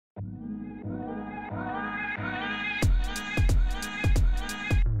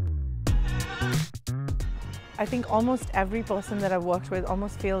I think almost every person that I've worked with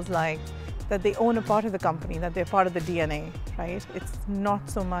almost feels like that they own a part of the company, that they're part of the DNA, right? It's not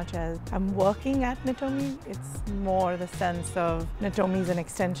so much as I'm working at Netomi, it's more the sense of Netomi is an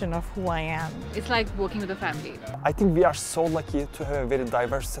extension of who I am. It's like working with a family. I think we are so lucky to have a very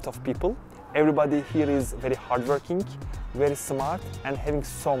diverse set of people. Everybody here is very hardworking, very smart, and having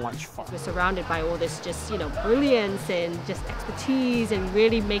so much fun. We're surrounded by all this just, brilliance and just expertise and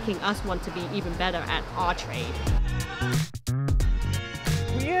really making us want to be even better at our trade.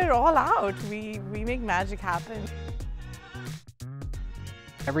 We're all out. We make magic happen.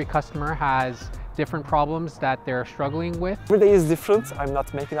 Every customer has different problems that they're struggling with. Every day is different. I'm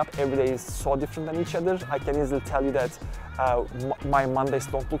not making up. Every day is so different than each other. I can easily tell you that my Mondays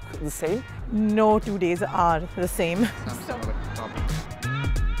don't look the same. No 2 days are the same.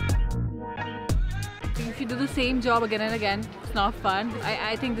 If you do the same job again and again, it's not fun.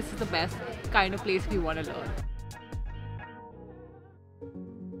 I think this is the best kind of place if you want to learn.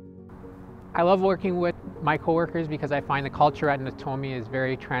 I love working with my coworkers because I find the culture at Netomi is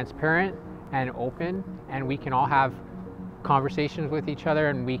very transparent and open, and we can all have conversations with each other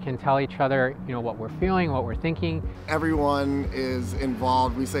and we can tell each other, what we're feeling, what we're thinking. Everyone is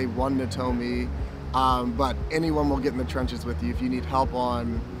involved. We say one Netomi, but anyone will get in the trenches with you. If you need help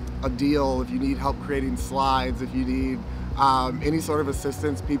on a deal, if you need help creating slides, if you need any sort of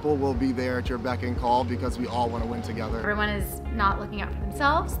assistance, people will be there at your beck and call because we all want to win together. Everyone is not looking out for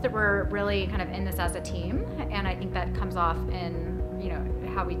themselves, that we're really kind of in this as a team, and I think that comes off in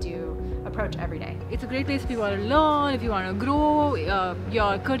how we do approach every day. It's a great place if you want to learn, if you want to grow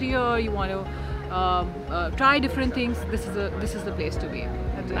your career, you want to try different things. This is the place to be.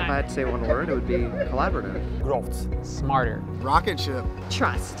 If I had to say one word, it would be collaborative. Growth. Smarter. Rocket ship.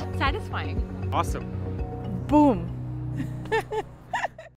 Trust. Satisfying. Awesome. Boom.